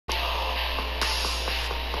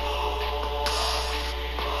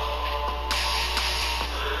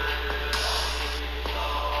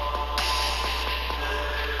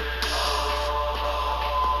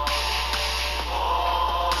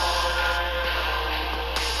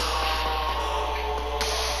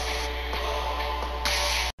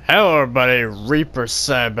Hello everybody, Reaper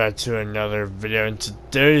sent back to another video. In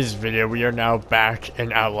today's video, we are now back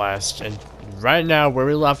in Outlast, and right now, where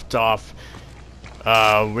we left off,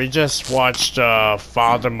 we just watched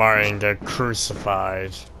Father Martin get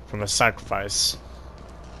crucified from a sacrifice.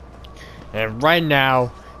 And right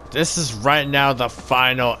now, this is the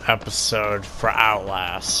final episode for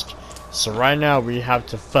Outlast. So right now, we have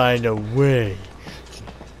to find a way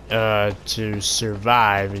to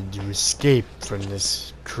survive and to escape from this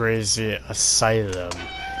crazy asylum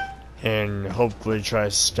and hopefully try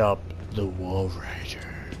to stop the Walrider.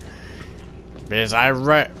 Because I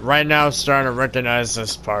right now starting to recognize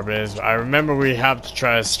this part, because I remember we have to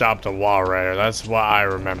try to stop the Walrider. That's what I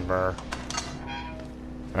remember.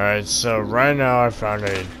 Alright, so right now I found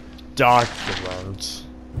a document.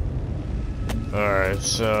 Alright,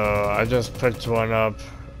 so I just picked one up,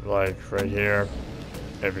 like right here.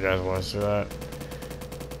 If you guys want to see that.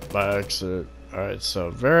 By accident. Alright,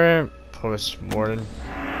 so variant post-mortem.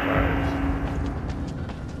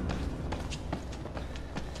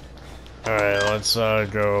 Alright, let's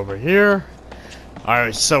go over here.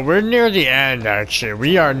 Alright, so we're near the end actually.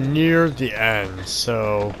 We are near the end.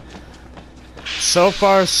 So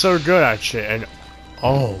far so good actually. And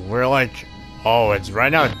oh, we're like, oh, it's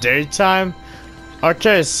right now daytime?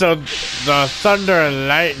 Okay, so the thunder and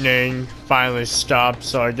lightning finally stopped,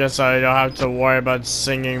 so I guess I don't have to worry about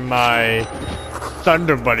singing my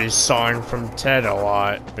Thunder Buddy song from Ted a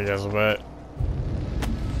lot because of it.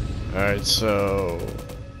 Alright, so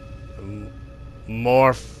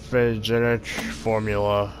morphogenic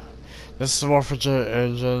formula. This is a morphogenic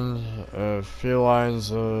engine,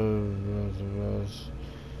 felines of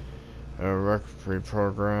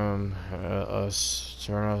reprogram us,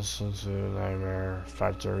 turn us into nightmare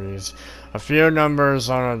factories. A few numbers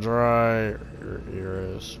on a dry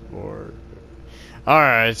erase board.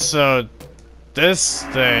 Alright, so this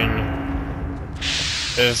thing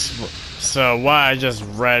is, so what I just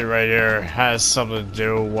read right here has something to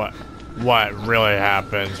do with what really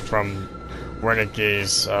happened from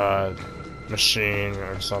Wernicke's machine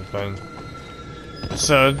or something.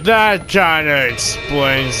 So that kind of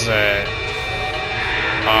explains it.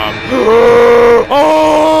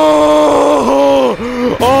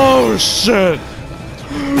 Oh shit!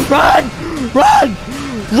 Run! Run!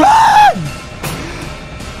 Run!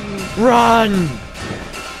 Run!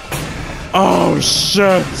 Oh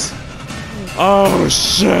shit! Oh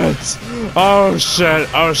shit! Oh shit!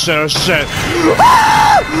 Oh shit! Oh shit!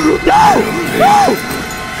 Ah! No! No!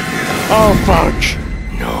 Oh fuck!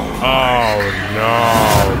 Oh no!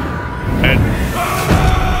 And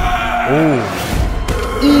ooh,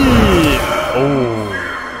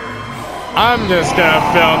 I'm just gonna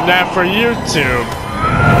film that for YouTube.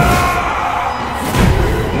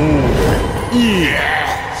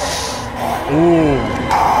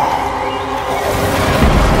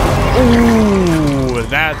 Ooh,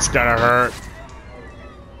 that's gonna hurt.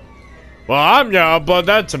 Well, I'm gonna upload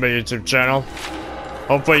that to my YouTube channel.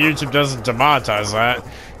 Hopefully, YouTube doesn't demonetize that.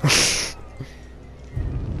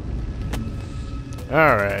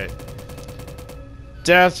 Alright.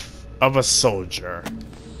 Death of a soldier.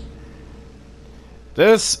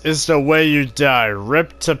 This is the way you die,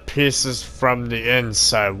 ripped to pieces from the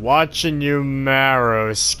inside, watching your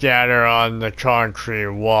marrow scatter on the concrete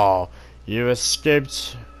wall. You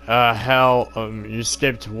escaped you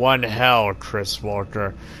escaped one hell, Chris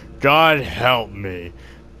Walker. God help me,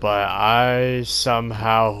 but I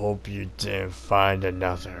somehow hope you didn't find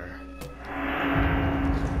another.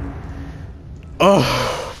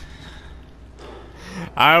 Oh,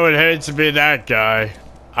 I would hate to be that guy.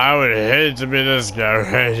 I would hate to be this guy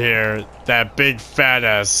right here. That big fat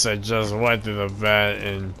ass that just went through the vent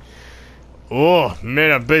and oh, made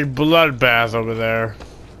a big bloodbath over there.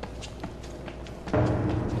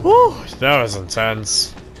 Whew, that was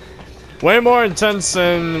intense. Way more intense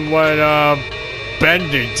than what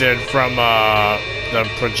Bendy did from the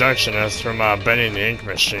projectionist from Bendy the Ink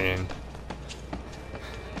Machine.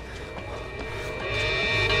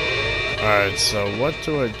 Alright, so what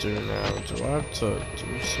do I do now? Do I have to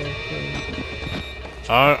do something?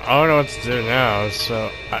 I don't know what to do now,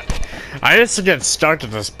 so I used to get stuck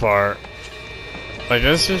at this part. Like,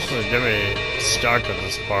 this used to get me stuck at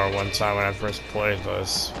this part one time when I first played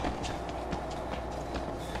this.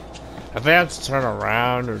 I think I have to turn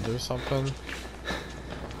around or do something.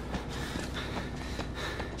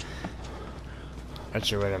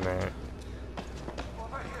 Actually, wait a minute.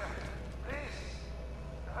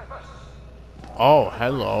 Oh,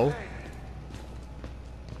 hello.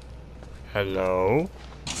 Hello?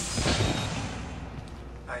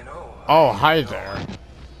 I know. Oh, hi there.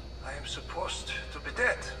 I am supposed to be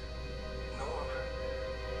dead.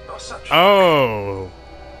 perception. Oh.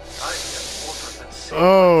 I am older than sin.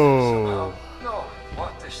 Oh. No,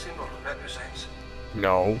 what the symbol represents.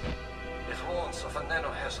 No. It warns of a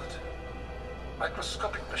nanohazard.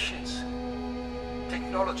 Microscopic machines.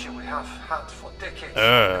 Technology we have had for decades,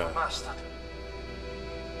 never mastered.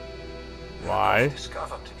 Why? I've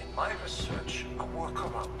discovered in my research a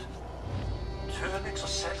workaround. Turning the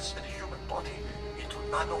cells in the human body into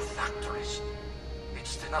nanofactories.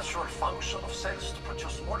 It's the natural function of cells to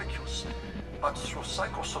produce molecules, but through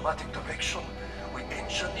psychosomatic direction, we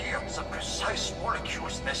engineered the precise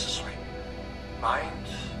molecules necessary. Mind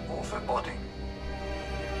over body.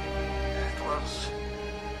 It was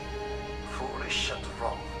foolish and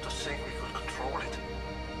wrong to think we could control it.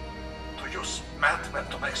 To use madmen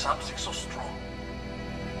to make something so strong.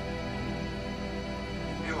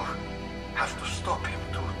 You have to stop him,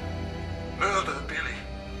 to murder Billy.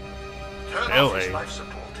 Turn off his life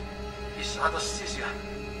support, his anesthesia.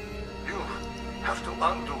 You have to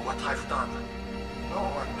undo what I've done. No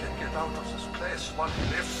one can get out of this place while he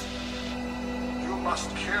lives. You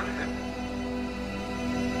must kill him.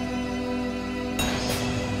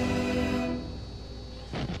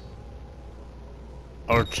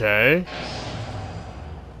 Okay.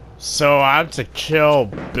 So I have to kill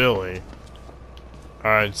Billy.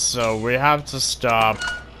 Alright, so we have to stop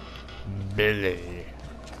Billy.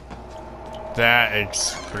 That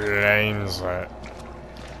explains it.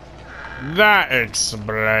 That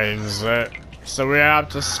explains it. So we have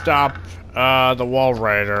to stop the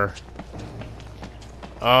Walrider.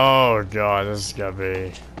 Oh god, this is gonna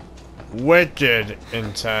be wicked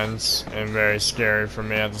intense and very scary for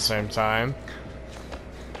me at the same time.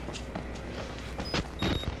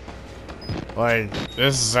 Like,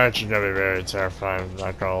 this is actually gonna be very terrifying, I'm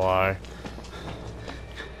not gonna lie.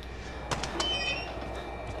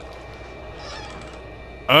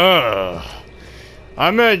 Ugh.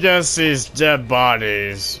 I'm gonna guess these dead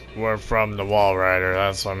bodies were from the Walrider,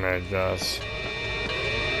 that's what I'm gonna guess.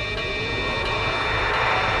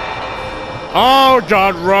 Oh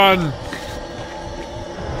god, run!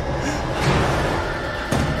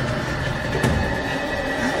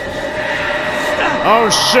 Oh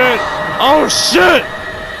shit! Oh shit!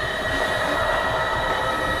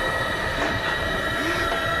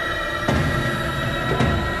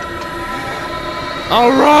 Oh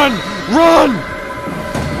run! Run!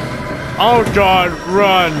 Oh god,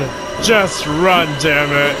 run! Just run,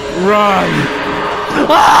 damn it! Run!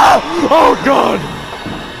 Ah! Oh god!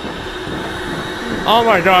 Oh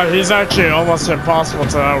my god, he's actually almost impossible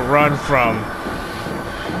to outrun from.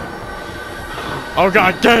 Oh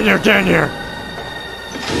god, get in here, get in here!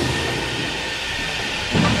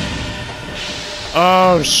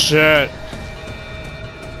 Oh shit.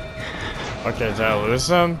 Okay, did I lose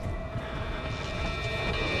him?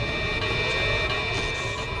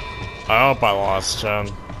 I hope I lost him.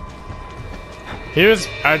 He was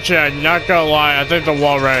actually, I'm not gonna lie, I think the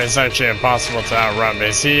Walrider is actually impossible to outrun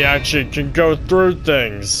because he actually can go through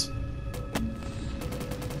things.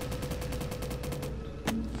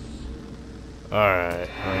 Alright,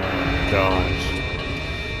 oh gosh.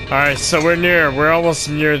 Alright, so we're almost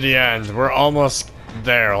near the end. We're almost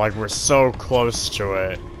there, like we're so close to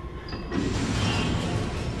it.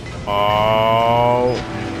 Oh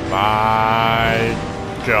my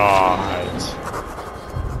god.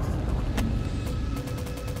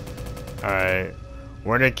 Alright,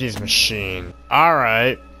 Wernicke's machine.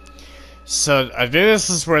 Alright, so I think this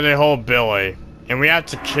is where they hold Billy. And we have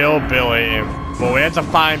to kill Billy, and, well, we have to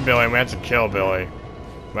find Billy, and we have to kill Billy.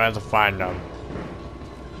 We have to find him.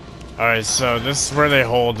 Alright, so this is where they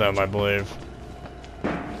hold them, I believe.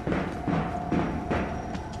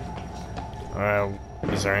 Alright,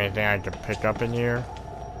 is there anything I can pick up in here?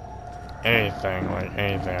 Anything, like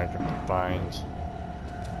anything I can find.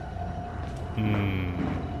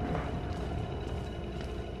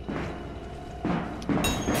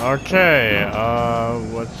 Okay,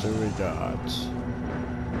 what do we got?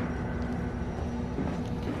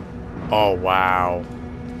 Oh, wow.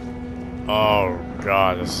 Oh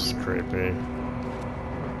god, this is creepy.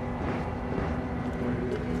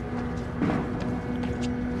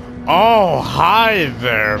 Oh, hi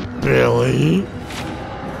there, Billy.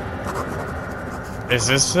 Is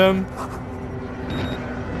this him?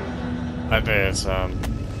 I think it's him.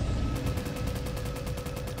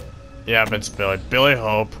 Yeah, but it's Billy. Billy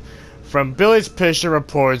Hope. From Billy's patient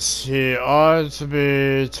reports, he ought to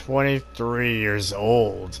be 23 years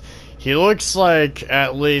old. He looks like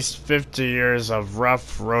at least 50 years of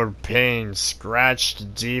rough road pain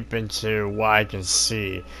scratched deep into what I can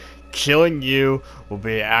see. Killing you will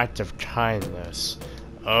be an act of kindness.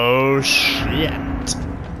 Oh shit.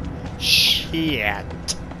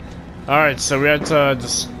 Shit. Alright, so we had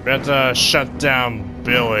to shut down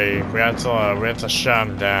Billy. We had to shut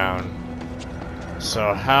him down.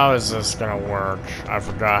 So how is this gonna work? I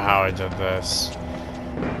forgot how I did this.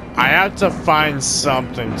 I had to find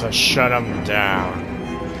something to shut him down.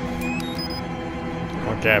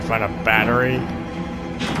 Okay, I found a battery.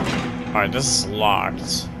 Alright, this is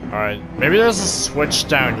locked. Alright, maybe there's a switch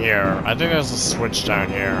down here. I think there's a switch down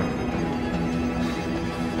here.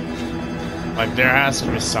 Like, there has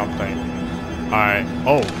to be something. Alright.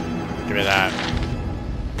 Oh, give me that.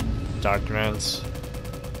 Documents.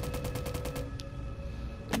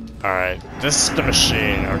 Alright, this is the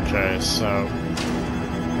machine. Okay, so...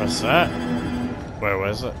 what's that? Wait, what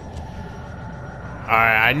is it?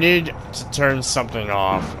 Alright, I need to turn something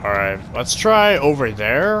off. Alright, let's try over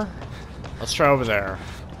there. Let's try over there.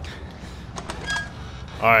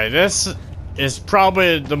 Alright, this is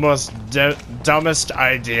probably the most dumbest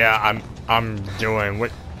idea I'm doing,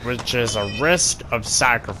 which is a risk of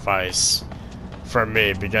sacrifice for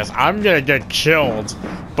me, because I'm gonna get killed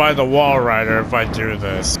by the Walrider if I do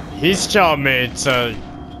this. He's telling me to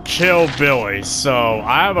kill Billy, so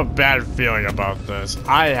I have a bad feeling about this.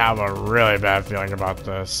 I have a really bad feeling about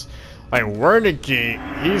this. Like, Wernicke,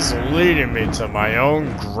 he's leading me to my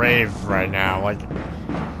own grave right now. Like,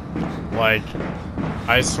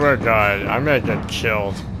 I swear to God, I'm gonna get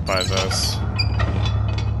killed by this.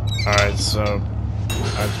 Alright, so...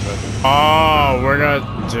 oh, we're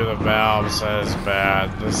gonna do the valves. That is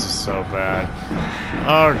bad. This is so bad.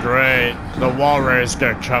 Oh, great. The Walrider's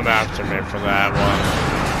gonna come after me for that one.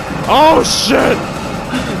 Oh, shit!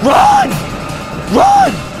 Run!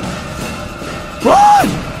 Run! Run!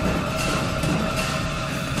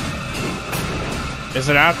 Is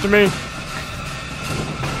it after me?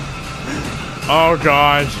 Oh,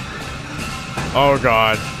 God. Oh,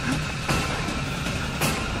 God.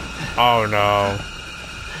 Oh, no.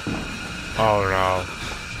 Oh, no.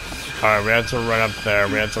 Alright, we had to run up there.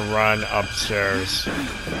 We had to run upstairs.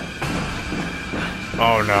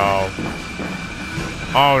 Oh, no.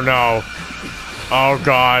 Oh, no. Oh,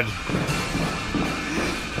 God.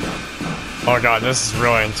 Oh, God, this is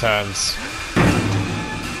really intense.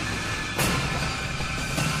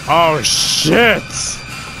 Oh, shit!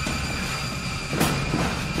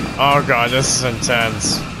 Oh, God, this is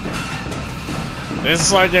intense. This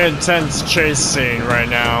is like an intense chase scene right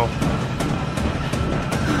now.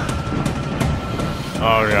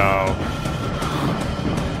 Oh, no.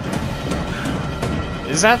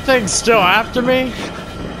 Is that thing still after me?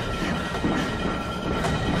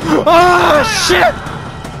 Oh, shit!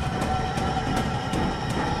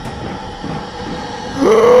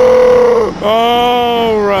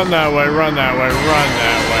 Oh, run that way, run that way, run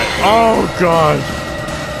that way. Oh, God.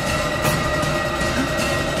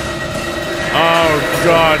 Oh,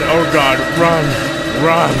 God, oh, God, run,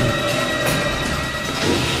 run.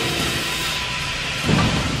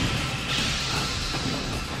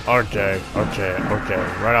 Okay, okay, okay.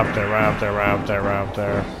 Right up there, right up there, right up there, right up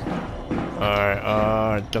there.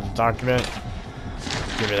 Alright, get the document.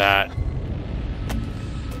 Give me that.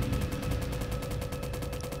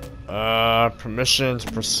 Permission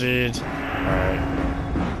to proceed. Alright.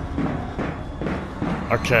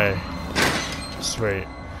 Okay. Sweet.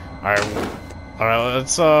 Alright,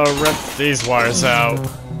 let's, rip these wires out.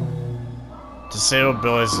 Disable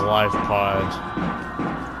Billy's life pod.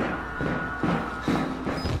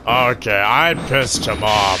 Okay, I pissed him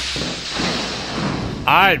off.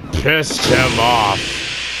 I pissed him off.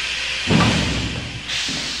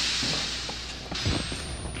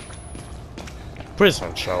 Please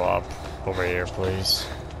don't show up over here, please.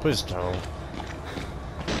 Please don't.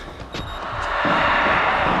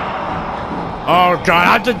 Oh, God, I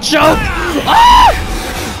have to jump! Ah!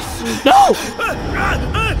 No!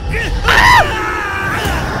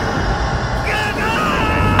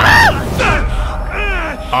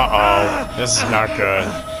 Uh-oh. This is not good.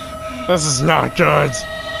 This is not good.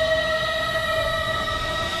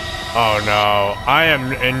 Oh, no. I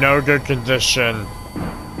am in no good condition.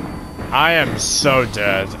 I am so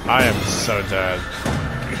dead. I am so dead.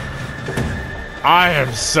 I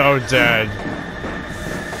am so dead.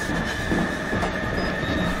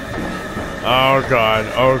 Oh, God.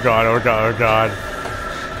 Oh, God. Oh, God. Oh, God.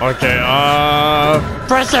 Okay,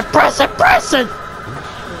 press it! Press it! Press it!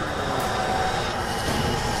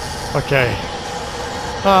 Okay.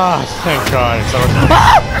 Ah, thank God it's over.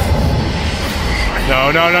 Ah!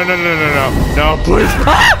 No, no, no, no, no, no, no. No, please.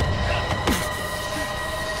 Ah!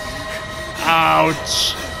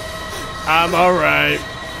 Ouch. I'm alright.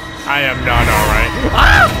 I am not alright.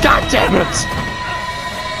 Ah! God damn it!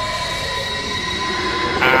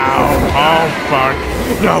 Ow. Oh, fuck.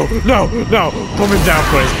 No, no, no. Put me down,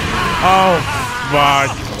 please. Oh, fuck.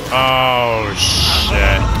 Oh,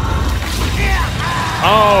 shit.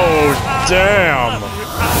 Oh, damn.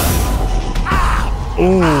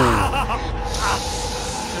 Ooh.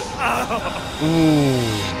 Ooh.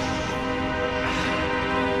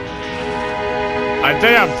 I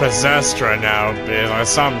think I'm possessed right now because I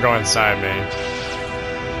saw him go inside me.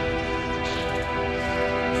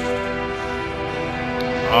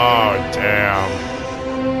 Oh, damn.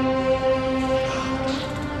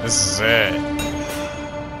 This is it.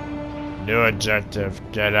 New objective,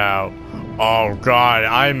 get out. Oh god,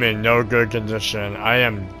 I'm in no good condition. I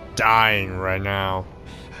am dying right now.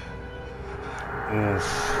 Oof.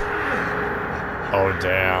 Oh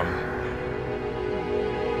damn.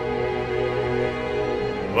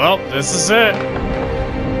 Well, this is it.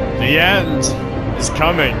 The end is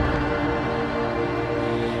coming.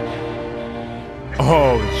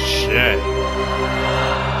 Oh shit.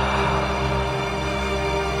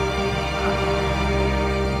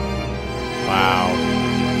 Wow.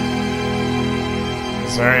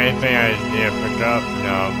 Is there anything I need to pick up?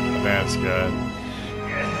 No, I think that's good.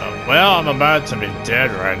 Well, I'm about to be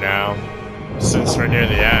dead right now, since we're near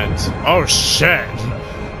the end. Oh shit!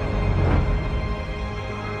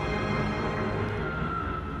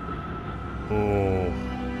 Ooh.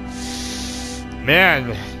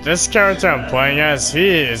 Man, this character I'm playing as, he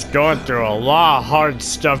is going through a lot of hard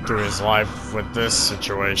stuff through his life with this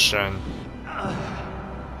situation.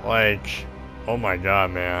 Like, oh my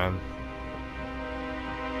god, man.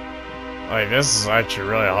 Like, this is actually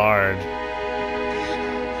really hard.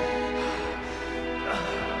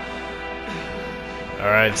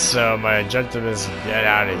 Alright, so my objective is to get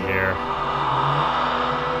out of here.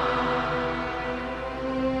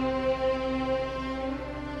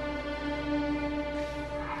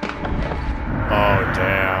 Oh,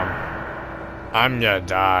 damn. I'm gonna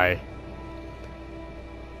die.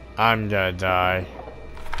 I'm gonna die.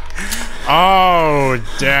 Oh,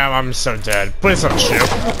 damn, I'm so dead. Please don't shoot.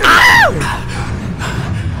 Ow!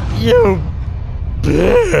 You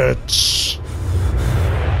bitch.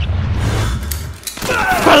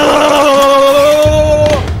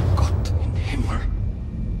 Gott in Himmel.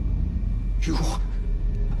 You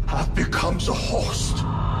have become the host.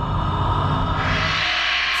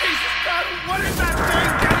 Jesus God, what is that thing?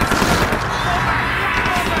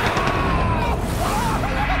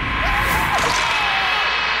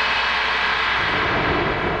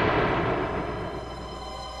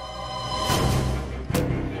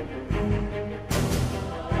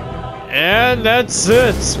 And that's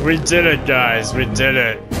it. We did it, guys. We did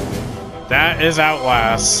it. That is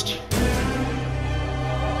Outlast.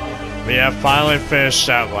 We have finally finished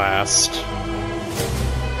Outlast.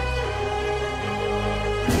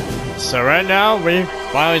 So right now, we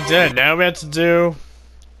finally did it. Now we have to do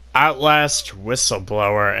Outlast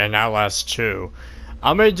Whistleblower and Outlast 2.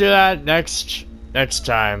 I'm gonna do that next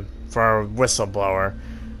time for Whistleblower,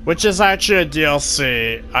 which is actually a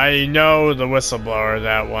DLC. I know the Whistleblower,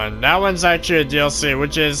 that one. That one's actually a DLC,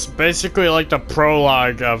 which is basically like the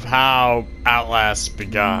prologue of how Outlast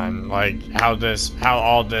begun, like how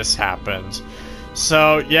all this happened.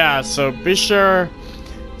 So yeah, so be sure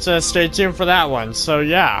to stay tuned for that one. So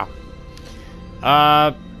yeah.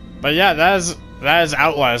 But yeah, that is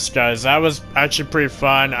Outlast, guys. That was actually pretty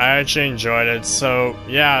fun. I actually enjoyed it. So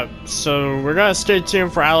yeah, so we're gonna stay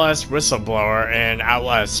tuned for Outlast Whistleblower and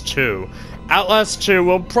Outlast 2. Outlast 2,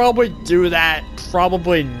 we'll probably do that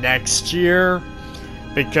probably next year,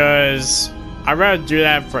 because I'd rather do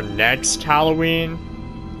that for next Halloween.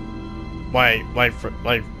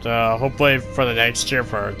 Hopefully for the next year,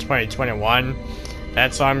 for 2021.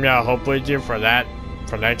 That's what I'm gonna hopefully do for that,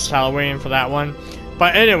 for next Halloween, for that one.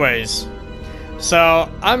 But anyways, so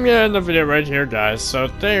I'm gonna end the video right here, guys. So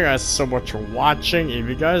thank you guys so much for watching. If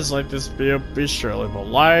you guys like this video, be sure to leave a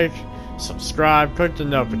like, subscribe, click the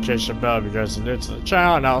notification bell if you guys are new to the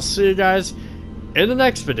channel, and I'll see you guys in the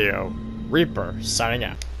next video. Reaper signing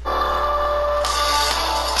out.